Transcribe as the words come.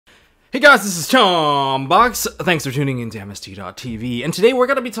Hey guys, this is Tombox. Thanks for tuning into MST.TV, and today we're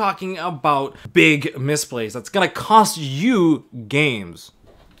going to be talking about big misplays that's going to cost you games.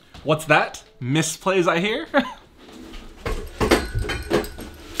 What's that? Misplays, I hear?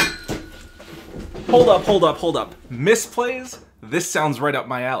 Hold up. Misplays? This sounds right up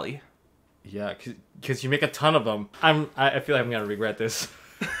my alley. Yeah, because you make a ton of them. I feel like I'm going to regret this.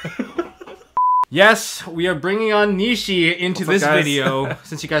 Yes, we are bringing on Nishi into this video,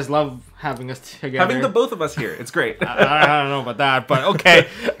 since you guys love having us together. Having the both of us here, it's great. I don't know about that, but okay.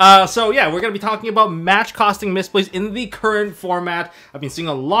 So yeah, we're going to be talking about match costing misplays in the current format. I've been seeing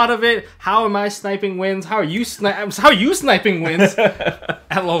a lot of it. How am I sniping wins? How are you sniping wins?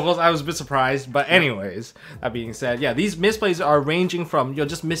 At locals, I was a bit surprised, but anyways, that being said, yeah, these misplays are ranging from,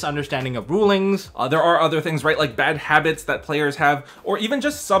 just misunderstanding of rulings. There are other things, right, like bad habits that players have, or even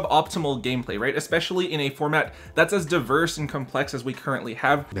just suboptimal gameplay, right? Especially in a format that's as diverse and complex as we currently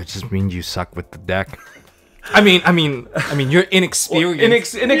have. That just means you suck with the deck. I mean, you're inexperienced.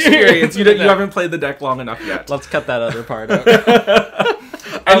 Well, inexperienced. You haven't played the deck long enough yet. Let's cut that other part out.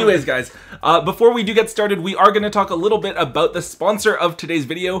 Anyways, guys, before we do get started, we are going to talk a little bit about the sponsor of today's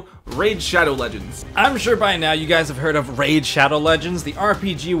video, Raid Shadow Legends. I'm sure by now you guys have heard of Raid Shadow Legends, the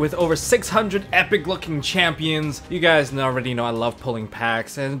RPG with over 600 epic-looking champions. You guys already know I love pulling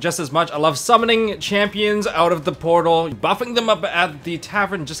packs, and just as much, I love summoning champions out of the portal, buffing them up at the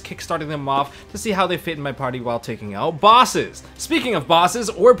tavern, just kickstarting them off to see how they fit in my party while taking out bosses. Speaking of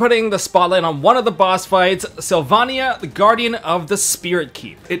bosses, we're putting the spotlight on one of the boss fights, Sylvania, the Guardian of the Spirit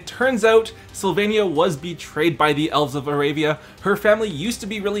Keep. It turns out Sylvania was betrayed by the elves of Aravia. Her family used to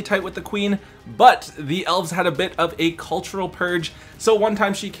be really tight with the queen, but the elves had a bit of a cultural purge, so one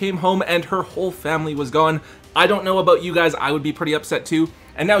time she came home and her whole family was gone. I don't know about you guys, I would be pretty upset too.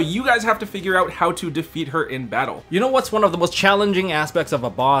 And now you guys have to figure out how to defeat her in battle. You know what's one of the most challenging aspects of a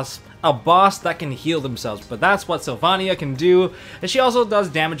boss? A boss that can heal themselves, but that's what Sylvania can do. And she also does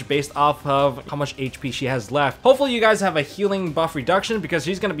damage based off of how much HP she has left. Hopefully you guys have a healing buff reduction, because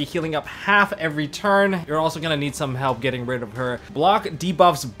she's going to be healing up half every turn. You're also going to need some help getting rid of her block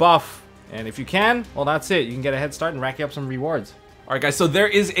debuffs buff. And if you can, well, that's it. You can get a head start and rack up some rewards. Alright guys, so there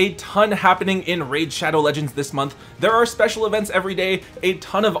is a ton happening in Raid Shadow Legends this month. There are special events every day, a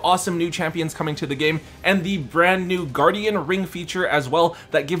ton of awesome new champions coming to the game, and the brand new Guardian Ring feature as well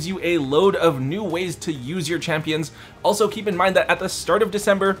that gives you a load of new ways to use your champions. Also keep in mind that at the start of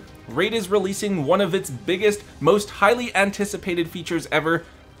December, Raid is releasing one of its biggest, most highly anticipated features ever.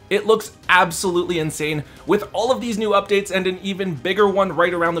 It looks absolutely insane. With all of these new updates and an even bigger one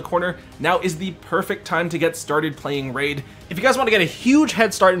right around the corner, now is the perfect time to get started playing Raid. If you guys want to get a huge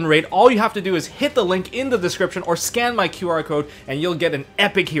head start in Raid, all you have to do is hit the link in the description or scan my QR code and you'll get an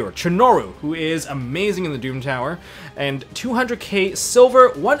epic hero, Chinoru, who is amazing in the Doom Tower, and 200k silver,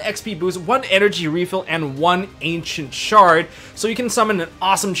 1 XP boost, 1 energy refill, and 1 ancient shard, so you can summon an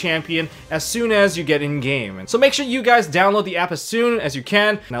awesome champion as soon as you get in game. So make sure you guys download the app as soon as you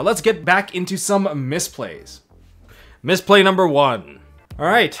can. Now let's get back into some misplays. Misplay number 1.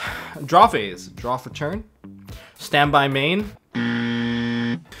 Alright, draw phase, draw for turn, standby main.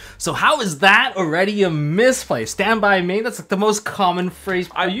 So how is that already a misplay? Standby main, that's like the most common phrase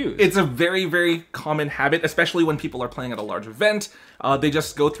I use. It's a very, very common habit, especially when people are playing at a large event. They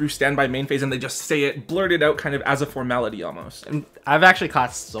just go through standby main phase and they just say it, blurt it out kind of as a formality almost. And I've actually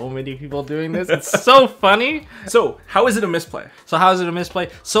caught so many people doing this. It's so funny. So how is it a misplay? So how is it a misplay?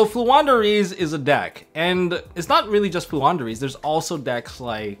 So Fluanderies is a deck, and it's not really just Fluanderies. There's also decks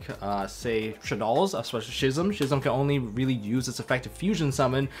like, say, Shaddolls, especially Schism. Schism can only really use its effective fusion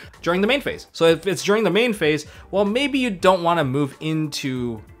summon during the main phase. So if it's during the main phase, well, maybe you don't want to move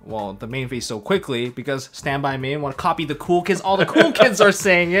into, well, the main phase so quickly, because standby main want to copy the cool kids. All the cool kids are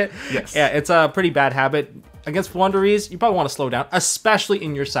saying it. Yes. Yeah, it's a pretty bad habit. Against Fluanderies, you probably want to slow down, especially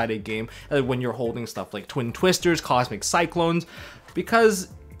in your sided game, when you're holding stuff like Twin Twisters, Cosmic Cyclones, because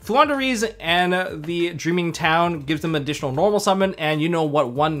Fluanderies and the Dreaming Town gives them additional normal summon, and you know what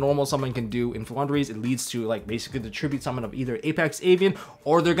one normal summon can do in Fluanderies? It leads to, like, basically the tribute summon of either Apex Avian,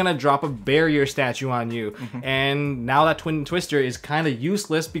 or they're gonna drop a barrier statue on you. And now that Twin Twister is kind of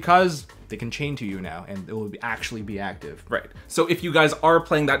useless because they can chain to you now, and it will actually be active. Right. So if you guys are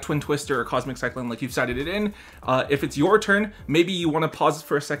playing that Twin Twister or Cosmic Cyclone like you've sided it in, if it's your turn, maybe you want to pause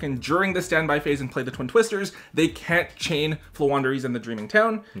for a second during the standby phase and play the Twin Twisters. They can't chain Fluanderies and the Dreaming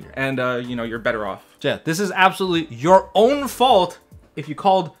Town, and you know, you're better off. Yeah, this is absolutely your own fault if you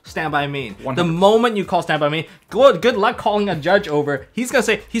called standby main. 100%. The moment you call standby main, good luck calling a judge over. He's gonna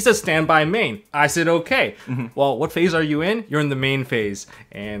say, he says standby main. I said okay. Well, what phase are you in? You're in the main phase,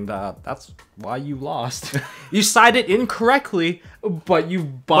 and that's why you lost. You sided incorrectly, but you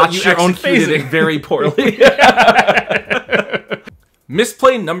botched your own phasing. It very poorly.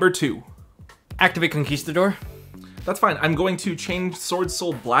 Misplay number 2. Activate Conquistador. That's fine. I'm going to change Sword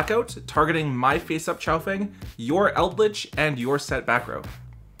Soul Blackout, targeting my face-up Chaofeng, your Eldritch, and your set back row.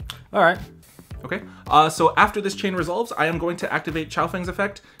 Alright. Okay, so after this chain resolves, I am going to activate Chaofeng's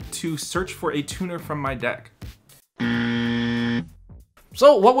effect to search for a tuner from my deck.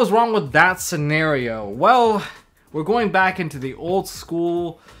 So what was wrong with that scenario? Well, we're going back into the old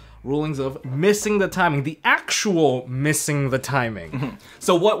school rulings of missing the timing, the actual missing the timing.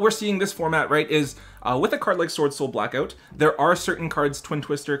 So what we're seeing this format, right, is with a card like Sword Soul Blackout, there are certain cards, Twin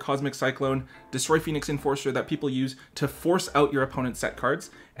Twister, Cosmic Cyclone, Destroy Phoenix Enforcer, that people use to force out your opponent's set cards,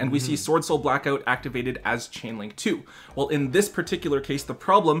 and we see Sword Soul Blackout activated as Chainlink 2. Well, in this particular case, the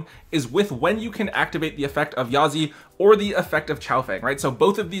problem is with when you can activate the effect of Yazi or the effect of Chaofeng, right? So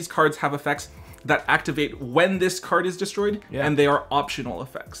both of these cards have effects that activate when this card is destroyed, and they are optional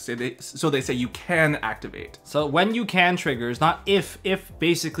effects. So they say you can activate. So when you can triggers, not if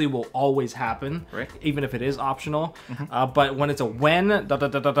basically will always happen, right? Even if it is optional. But when it's a when,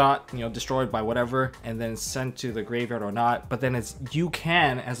 destroyed by whatever, and then sent to the graveyard or not, but then it's you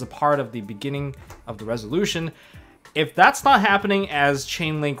can as a part of the beginning of the resolution. If that's not happening as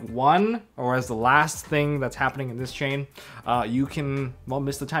Chainlink 1, or as the last thing that's happening in this chain, you can, well,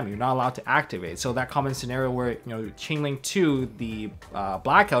 miss the timing. You're not allowed to activate. So that common scenario where, Chainlink 2, the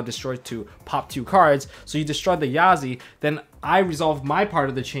Blackout destroys to pop 2 cards, so you destroy the Yazi, then I resolve my part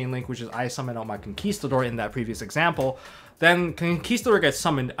of the Chainlink, which is I summon out my Conquistador in that previous example. Then Conquistador gets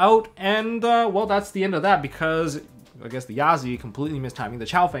summoned out, and, well, that's the end of that, because I guess the Yazi completely missed timing, the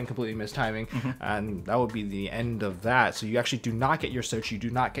Chaofeng completely missed timing, and that would be the end of that. So you actually do not get your search, you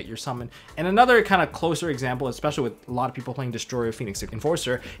do not get your summon. And another kind of closer example, especially with a lot of people playing Destroyer Phoenix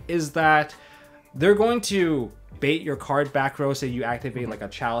Enforcer, is that they're going to bait your card back row. Say you activate like a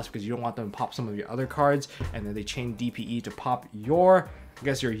Chalice because you don't want them to pop some of your other cards, and then they chain DPE to pop your, I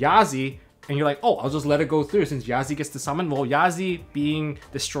guess, your Yazi, and you're like, oh, I'll just let it go through since Yazi gets to summon. Well, Yazi being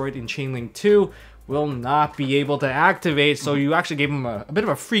destroyed in Chainlink 2 will not be able to activate, so you actually gave him a bit of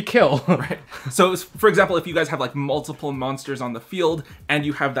a free kill. Right. So, for example, if you guys have like multiple monsters on the field and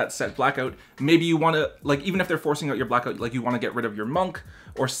you have that set Blackout, maybe you want to, like, even if they're forcing out your Blackout, like you want to get rid of your Monk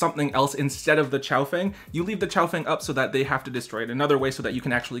or something else instead of the Chaofeng, you leave the Chaofeng up so that they have to destroy it another way so that you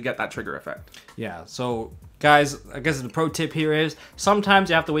can actually get that trigger effect. Yeah, so guys, I guess the pro tip here is sometimes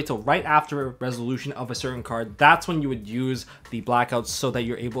you have to wait till right after resolution of a certain card. That's when you would use the Blackouts so that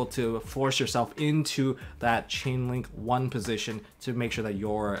you're able to force yourself into that Chainlink 1 position to make sure that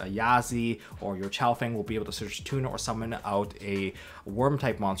your Yazi or your Chaofeng will be able to search tune or summon out a worm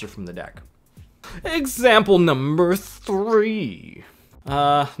type monster from the deck. Example number 3.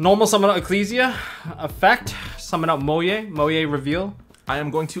 Normal summon out Ecclesia, effect, summon out Moye reveal. I am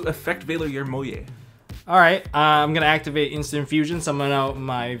going to effect Valor your Moye. Alright, I'm going to activate Instant Fusion, summon out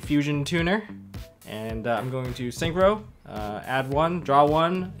my Fusion Tuner, and I'm going to Synchro, add 1, draw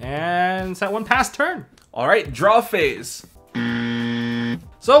 1, and set 1 pass turn. Alright, draw phase.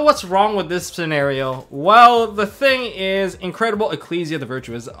 So what's wrong with this scenario? Well, the thing is, Incredible Ecclesia the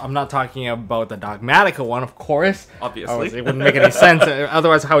Virtuous, I'm not talking about the Dogmatica one, of course. Obviously. It wouldn't make any sense,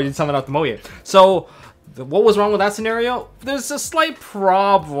 otherwise how would you summon out the Moye? So, what was wrong with that scenario? There's a slight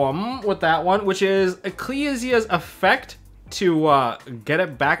problem with that one, which is Ecclesia's effect to get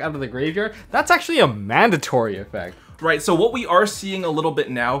it back out of the graveyard. That's actually a mandatory effect. Right, so what we are seeing a little bit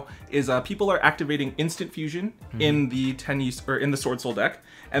now is people are activating Instant Fusion in the in the Sword Soul deck,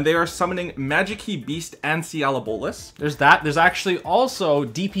 and they are summoning Magic Key Beast and Ciala Bolas. There's that. There's actually also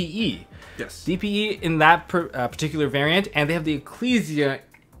DPE. Yes. DPE in that particular variant, and they have the Ecclesia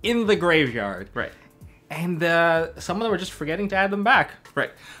in the graveyard. Right. And some of them are just forgetting to add them back.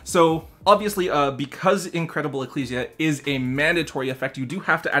 Right. So obviously, because Incredible Ecclesia is a mandatory effect, you do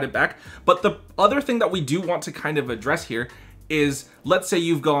have to add it back. But the other thing that we do want to kind of address here is, let's say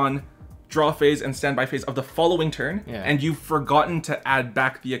you've gone draw phase and standby phase of the following turn, and you've forgotten to add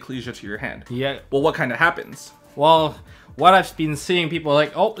back the Ecclesia to your hand. Yeah. Well, what kind of happens? Well, what I've been seeing, people are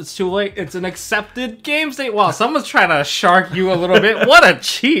like, oh, it's too late. It's an accepted game state. Wow, someone's trying to shark you a little bit. What a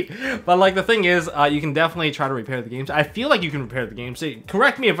cheat. But like the thing is, you can definitely try to repair the game state. I feel like you can repair the game state.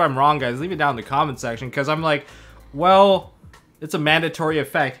 Correct me if I'm wrong, guys. Leave it down in the comment section, because I'm like, well, it's a mandatory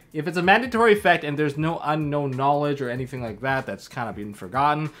effect. If it's a mandatory effect and there's no unknown knowledge or anything like that that's kind of been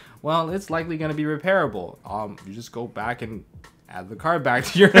forgotten, well, it's likely going to be repairable. You just go back and add the card back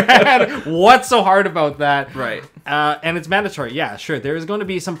to your hand. What's so hard about that? Right. And it's mandatory. Yeah, sure. There is going to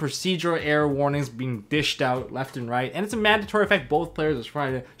be some procedural error warnings being dished out left and right, and it's a mandatory effect. Both players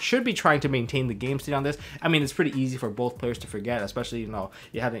should be trying to maintain the game state on this. I mean, it's pretty easy for both players to forget, especially, you know,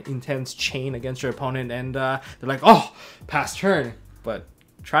 you have an intense chain against your opponent, and they're like, oh, pass turn. But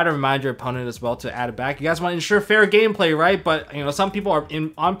try to remind your opponent as well to add it back. You guys want to ensure fair gameplay, right? But, you know, some people are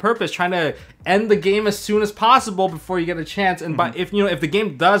on purpose trying to end the game as soon as possible before you get a chance. And but if the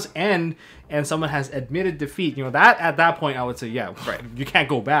game does end and someone has admitted defeat, you know, that at that point I would say, yeah, right, you can't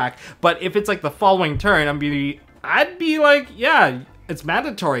go back. But if it's like the following turn, I'd be like, yeah, it's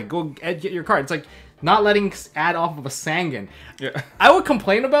mandatory. Go get your card. It's like not letting add off of a Sangan. Yeah. I would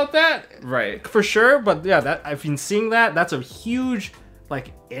complain about that, right, for sure. But yeah, that I've been seeing that. That's a huge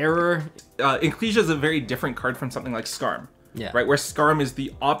like error. Ecclesia is a very different card from something like Scarm. Yeah. Right, where Scarm is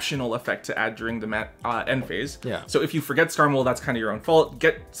the optional effect to add during the end phase. Yeah. So if you forget Scarm, well, that's kind of your own fault.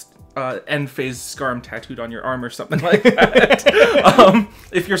 Get end phase Scarm tattooed on your arm or something like that.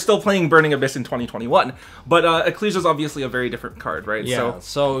 If you're still playing Burning Abyss in 2021. But Ecclesia is obviously a very different card, right? Yeah.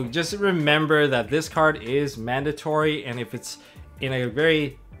 So just remember that this card is mandatory, and if it's in a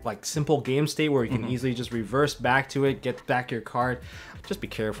very like simple game state where you can easily just reverse back to it, get back your card, just be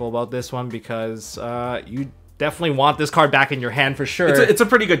careful about this one, because you definitely want this card back in your hand for sure. It's a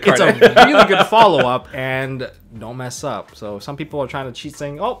pretty good card. It's a really good follow-up, and don't mess up. So some people are trying to cheat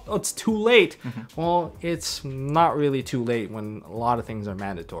saying, oh, it's too late. Well, it's not really too late when a lot of things are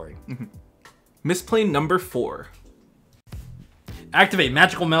mandatory. Misplay number 4. Activate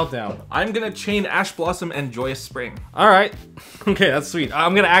Magical Meltdown. I'm gonna chain Ash Blossom and Joyous Spring. Alright. Okay, that's sweet.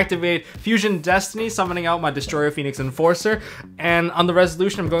 I'm gonna activate Fusion Destiny, summoning out my Destroyer Phoenix Enforcer. And on the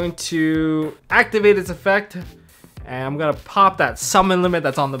resolution, I'm going to activate its effect. And I'm gonna pop that summon limit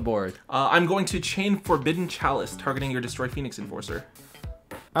that's on the board. I'm going to chain Forbidden Chalice, targeting your Destroy Phoenix Enforcer.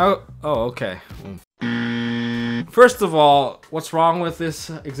 Oh, okay. First of all, what's wrong with this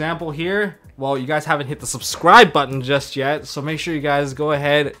example here? Well, you guys haven't hit the subscribe button just yet, so make sure you guys go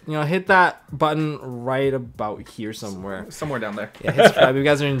ahead, hit that button right about here somewhere. Somewhere down there. Yeah, hit subscribe if you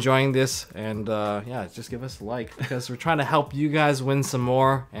guys are enjoying this, and yeah, just give us a like, because we're trying to help you guys win some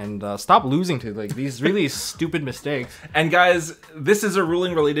more, and stop losing to like these really stupid mistakes. And guys, this is a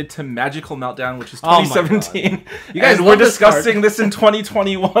ruling related to Magical Meltdown, which is 2017. You guys, we're discussing this in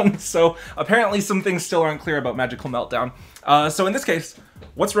 2021, so apparently some things still aren't clear about Magical Meltdown. So in this case,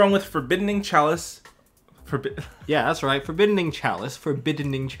 what's wrong with Forbiddening Chalice? Yeah, that's right. Forbiddening Chalice.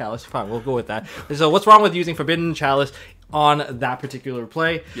 Forbiddening Chalice. Fine, we'll go with that. So what's wrong with using Forbidden Chalice on that particular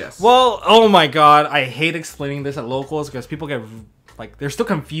play? Yes. Well, oh my god, I hate explaining this at locals because people get like, they're still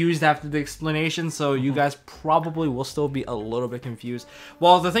confused after the explanation, so you guys probably will still be a little bit confused.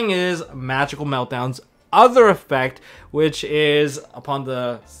 Well, the thing is, Magical Meltdown's other effect, which is upon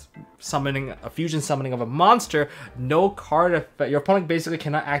the fusion summoning of a monster, no card effect. Your opponent basically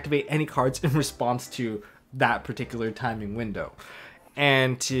cannot activate any cards in response to that particular timing window.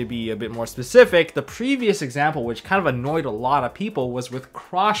 And to be a bit more specific, the previous example, which kind of annoyed a lot of people, was with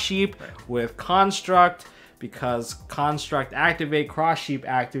Cross Sheep, with Construct, because Construct activate, Cross Sheep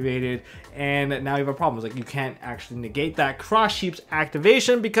activated, and now you have a problem. It's like you can't actually negate that Cross Sheep's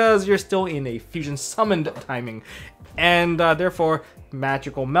activation because you're still in a fusion summoned timing, and therefore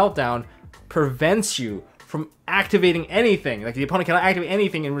Magical Meltdown prevents you from activating anything. Like, the opponent cannot activate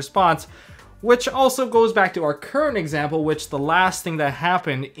anything in response, which also goes back to our current example, which the last thing that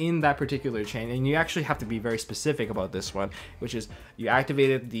happened in that particular chain, and you actually have to be very specific about this one, which is you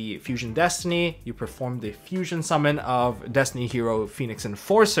activated the Fusion Destiny, you performed the fusion summon of Destiny Hero Phoenix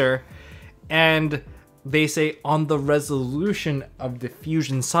Enforcer, and they say on the resolution of the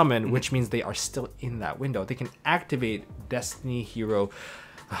fusion summon, which means they are still in that window, they can activate Destiny Hero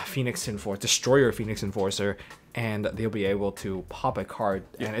Phoenix Enforcer, Destroyer Phoenix Enforcer, and they'll be able to pop a card,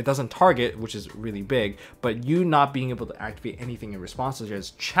 and it doesn't target, which is really big, but you not being able to activate anything in response to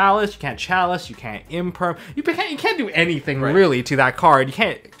there's Chalice, you can't imperm, you can't do anything really to that card. You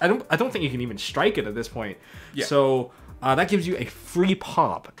can't, I don't think you can even strike it at this point. Yeah. So that gives you a free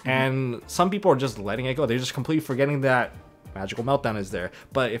pop, and some people are just letting it go. They're just completely forgetting that Magical Meltdown is there.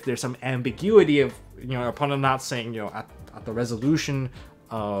 But if there's some ambiguity of, opponent not saying, at the resolution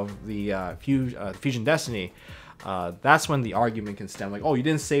of the Fusion Destiny, that's when the argument can stem. Like, oh, you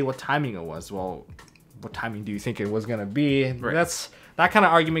didn't say what timing it was. Well, what timing do you think it was gonna be? Right. That kind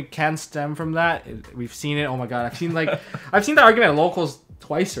of argument can stem from that. We've seen it. Oh my god, I've seen the argument at locals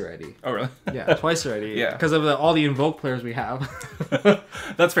twice already. Oh really? Yeah, twice already. Yeah, because of all the Invoke players we have.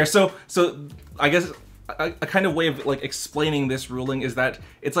 That's fair. So I guess a kind of way of like explaining this ruling is that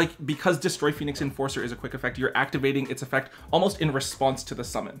it's like, because Destroy Phoenix Enforcer is a quick effect, you're activating its effect almost in response to the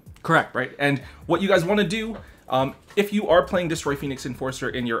summon. Correct. Right? And what you guys want to do, if you are playing Destroy Phoenix Enforcer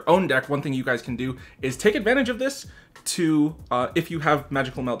in your own deck, one thing you guys can do is take advantage of this to, if you have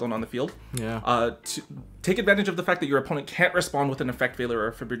Magical Meltdown on the field, to take advantage of the fact that your opponent can't respond with an Effect Veiler or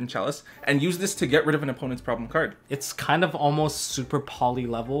a Forbidden Chalice, and use this to get rid of an opponent's problem card. It's kind of almost super poly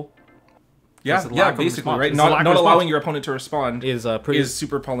level. Yeah, basically, right? Not allowing your opponent to respond is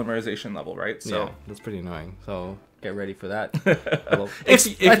super polymerization level, right? So yeah, that's pretty annoying. So get ready for that.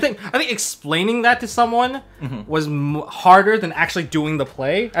 I think explaining that to someone was harder than actually doing the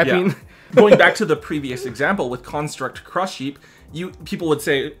play. I mean, going back to the previous example with Construct Cross Sheep, people would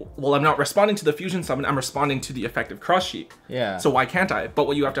say, well, I'm not responding to the fusion summon, I'm responding to the effective Cross Sheep. Yeah. So why can't I? But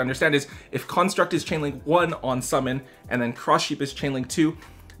what you have to understand is, if Construct is Chainlink 1 on summon, and then Cross Sheep is Chainlink 2,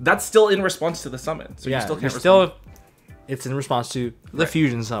 that's still in response to the summon. So you still can't respond. It's in response to the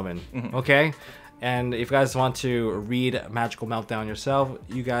fusion summon, okay? And if you guys want to read Magical Meltdown yourself,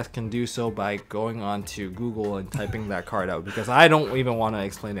 you guys can do so by going on to Google and typing that card out, because I don't even want to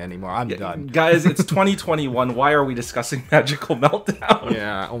explain it anymore. I'm done. Guys, it's 2021. Why are we discussing Magical Meltdown?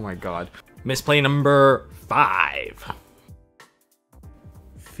 Yeah, oh my god. Misplay number 5.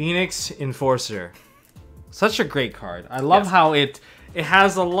 Phoenix Enforcer. Such a great card. I love how it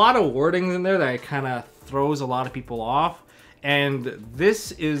has a lot of wordings in there that kind of throws a lot of people off. And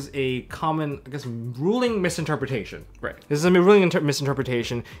this is a common, I guess, ruling misinterpretation. Right. This is a ruling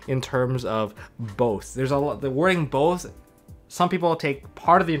misinterpretation in terms of both. There's a lot, the wording both. Some people take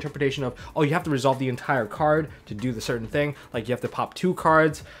part of the interpretation of, oh, you have to resolve the entire card to do the certain thing. Like you have to pop 2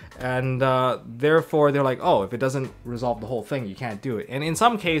 cards, and therefore they're like, oh, if it doesn't resolve the whole thing, you can't do it. And in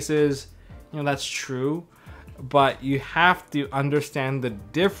some cases, you know, that's true, but you have to understand the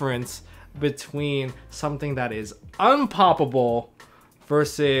difference between something that is unpoppable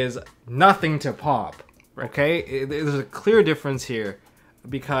versus nothing to pop. Right. Okay, there's a clear difference here,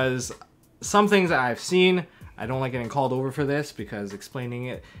 because some things that I've seen, I don't like getting called over for this, because explaining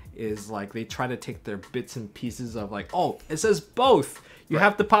it is like they try to take their bits and pieces of like, oh, it says both, you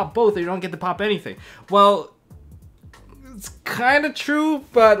have to pop both or you don't get to pop anything. Well, it's kind of true,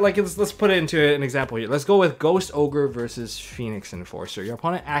 but like let's put it into an example here. Let's go with Ghost Ogre versus Phoenix Enforcer. Your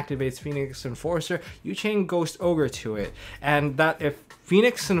opponent activates Phoenix Enforcer, you chain Ghost Ogre to it, and that if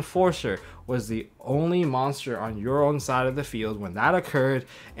Phoenix Enforcer was the only monster on your own side of the field when that occurred,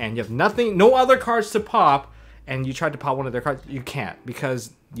 and you have no other cards to pop, and you tried to pop one of their cards, you can't,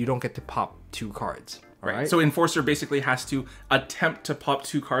 because you don't get to pop 2 cards. Right. So Enforcer basically has to attempt to pop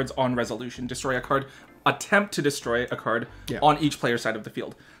 2 cards on resolution, destroy a card, attempt to destroy a card on each player's side of the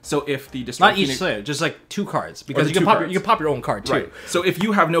field. So if the destroy not each player, just like 2 cards, because you can pop your own card too. Right. So if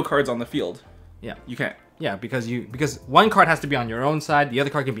you have no cards on the field, you can't. Yeah, because one card has to be on your own side, the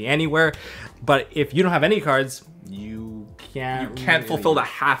other card can be anywhere. But if you don't have any cards, you can't fulfill the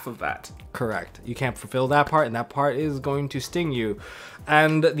half of that. Correct. You can't fulfill that part, and that part is going to sting you.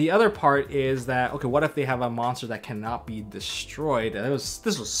 And the other part is that, okay, what if they have a monster that cannot be destroyed? And this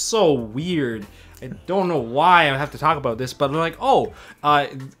was so weird. I don't know why I have to talk about this, but they're like, oh,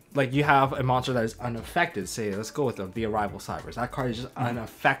 like you have a monster that is unaffected. Say, let's go with the Arrival Cybers. That card is just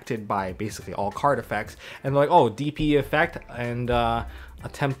unaffected by basically all card effects. And they're like, oh, DP effect, and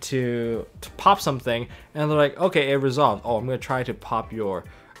attempt to pop something. And they're like, okay, it resolved. Oh, I'm going to try to pop your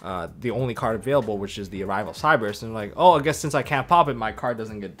the only card available, which is the Arrival Cybers. And they're like, oh, I guess since I can't pop it, my card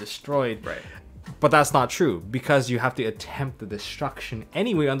doesn't get destroyed. Right. But that's not true, because you have to attempt the destruction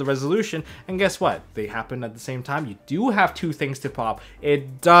anyway on the resolution, and guess what? They happen at the same time. You do have 2 things to pop.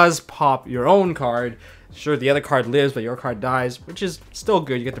 It does pop your own card. Sure, the other card lives, but your card dies, which is still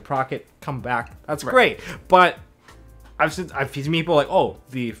good. You get to proc it, come back. That's great. But I've seen people like, oh,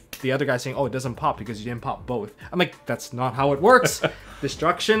 the other guy saying, oh, it doesn't pop because you didn't pop both. I'm like, that's not how it works.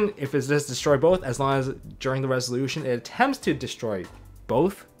 Destruction, if it does destroy both, as long as during the resolution it attempts to destroy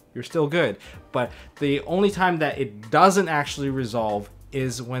both, you're still good. But the only time that it doesn't actually resolve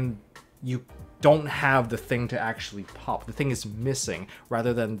is when you don't have the thing to actually pop. The thing is missing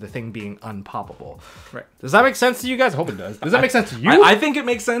rather than the thing being unpoppable. Right. Does that make sense to you guys? I hope it does. Does that make sense to you? I think it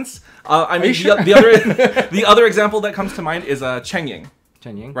makes sense. I mean, the other example that comes to mind is Chen Ying.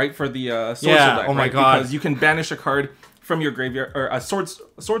 Chen Ying? Right, for the Sorcerer deck. Oh my right? god. Because you can banish a card from your graveyard, or a Sword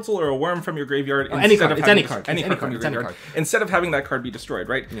Soul or a Worm from your graveyard. Any card. It's any card. Any card from your graveyard. Instead of having that card be destroyed,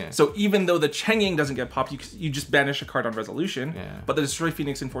 right? Yeah. So even though the Cheng-Yang doesn't get popped, you just banish a card on resolution, but the Destroy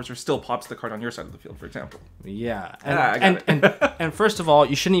Phoenix Enforcer still pops the card on your side of the field, for example. Yeah. And first of all,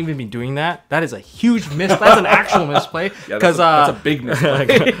 you shouldn't even be doing that. That is a huge that's an actual misplay. Yeah, that's a big misplay.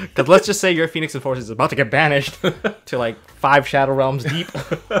 Because let's just say your Phoenix Enforcer is about to get banished to like 5 Shadow Realms deep.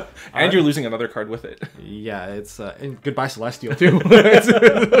 And you're losing another card with it. Yeah, it's and goodbye Celestial too.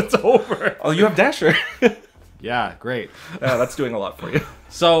 it's over. Oh, you have Dasher. Yeah, great. That's doing a lot for you.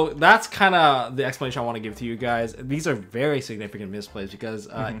 So that's kind of the explanation I want to give to you guys. These are very significant misplays because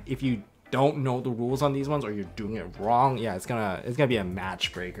if you don't know the rules on these ones or you're doing it wrong, yeah, it's gonna be a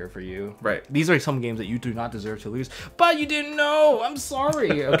match breaker for you. Right. These are some games that you do not deserve to lose, but you didn't know. I'm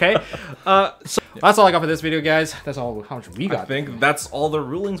sorry. Okay. So that's all I got for this video, guys. That's all how much we got. I think that's all the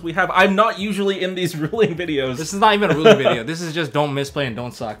rulings we have. I'm not usually in these ruling videos. This is not even a ruling video. This is just don't misplay and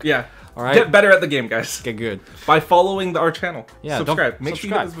don't suck. Yeah. All right. Get better at the game, guys. Get good By following our channel. Yeah. Subscribe. Make sure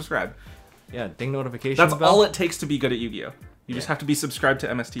you hit the subscribe. Yeah. Ding notification. That's bell. all it takes to be good at Yu-Gi-Oh. You just have to be subscribed to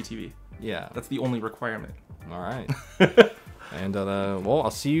MST.TV. Yeah. That's the only requirement. All right. And well,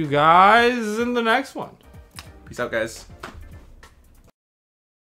 I'll see you guys in the next one. Peace out, guys.